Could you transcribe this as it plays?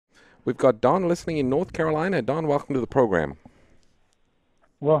We've got Don listening in North Carolina. Don, welcome to the program.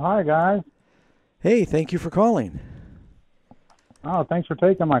 Well, hi, guys. Hey, thank you for calling. Oh, thanks for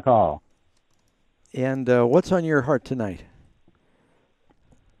taking my call. And what's on your heart tonight?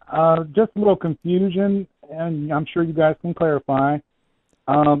 Just a little confusion, and I'm sure you guys can clarify.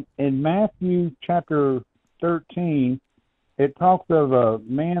 In Matthew chapter 13, it talks of a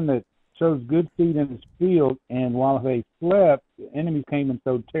man that sows good seed in his field, and while they slept, the enemies came and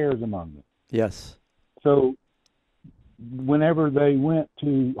sowed tares among them. Yes. So whenever they went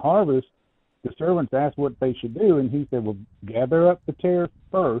to harvest, the servants asked what they should do, and he said, well, gather up the tares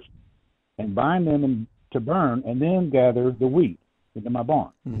first and bind them to burn, and then gather the wheat into my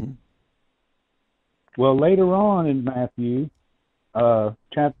barn. Mm-hmm. Well, later on in Matthew,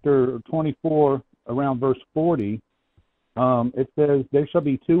 chapter 24, around verse 40, it says, there shall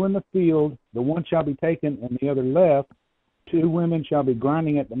be two in the field, the one shall be taken and the other left. Two women shall be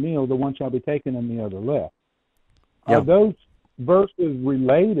grinding at the mill, the one shall be taken and the other left. Yeah. Are those verses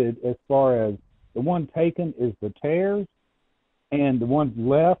related as far as the one taken is the tares and the ones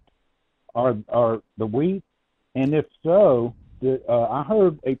left are the wheat? And if so, I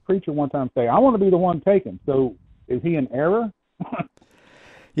heard a preacher one time say, I want to be the one taken. So is he in error?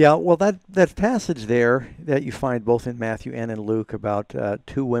 Yeah, well, that passage there that you find both in Matthew and in Luke about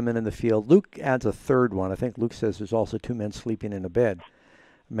two women in the field, Luke adds a third one. I think Luke says there's also two men sleeping in a bed.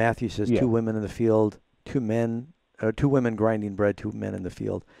 Matthew says Yeah. two women in the field, two women grinding bread, two men in the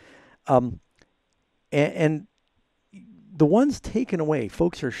field. And the ones taken away,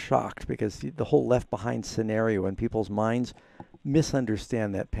 folks are shocked because the whole left behind scenario in people's minds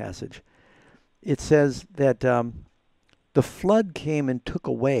misunderstand that passage. It says that the flood came and took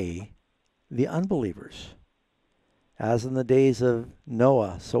away the unbelievers. As in the days of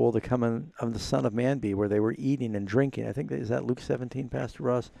Noah, so will the coming of the Son of Man be, where they were eating and drinking. I think, is that Luke 17, Pastor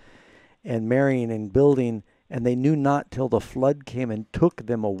Ross? And marrying and building, and they knew not till the flood came and took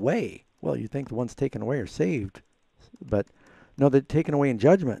them away. Well, you think the ones taken away are saved, but no, they're taken away in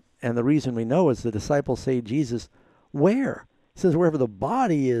judgment. And the reason we know is the disciples say, Jesus, where? He says, wherever the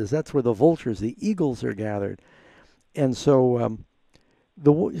body is, that's where the vultures, the eagles are gathered. And so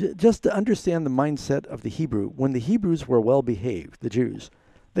just to understand the mindset of the Hebrew, when the Hebrews were well behaved, the Jews,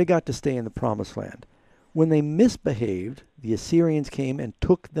 they got to stay in the promised land. When they misbehaved, the Assyrians came and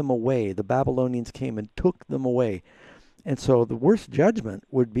took them away. The Babylonians came and took them away. And so the worst judgment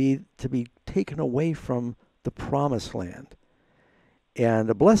would be to be taken away from the promised land. And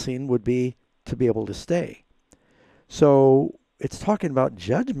a blessing would be to be able to stay. So it's talking about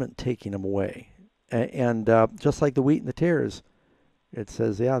judgment taking them away. And just like the wheat and the tares, it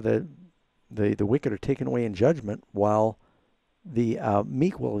says, yeah, the wicked are taken away in judgment, while the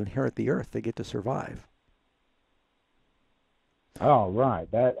meek will inherit the earth. They get to survive. Oh,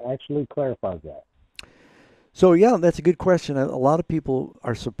 right. That actually clarifies that. So, yeah, that's a good question. A lot of people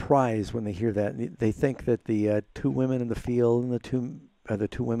are surprised when they hear that. They think that the two women in the field and the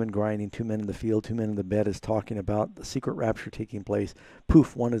two women grinding, two men in the field, two men in the bed is talking about the secret rapture taking place.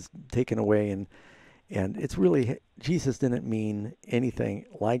 Poof, one is taken away, and it's really, Jesus didn't mean anything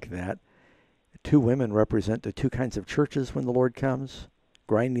like that. Two women represent the two kinds of churches when the Lord comes,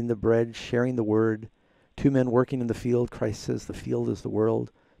 grinding the bread, sharing the word. Two men working in the field, Christ says the field is the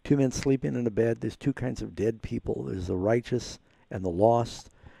world. Two men sleeping in a bed, there's two kinds of dead people. There's the righteous and the lost.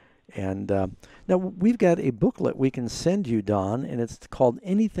 And now we've got a booklet we can send you, Don, and it's called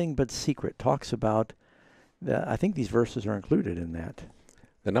Anything But Secret. Talks about, I think these verses are included in that.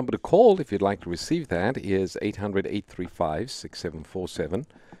 The number to call if you'd like to receive that is 800-835-6747.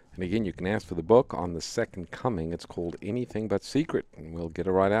 And again, you can ask for the book on the second coming. It's called Anything But Secret, and we'll get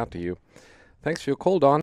it right out to you. Thanks for your call, Don.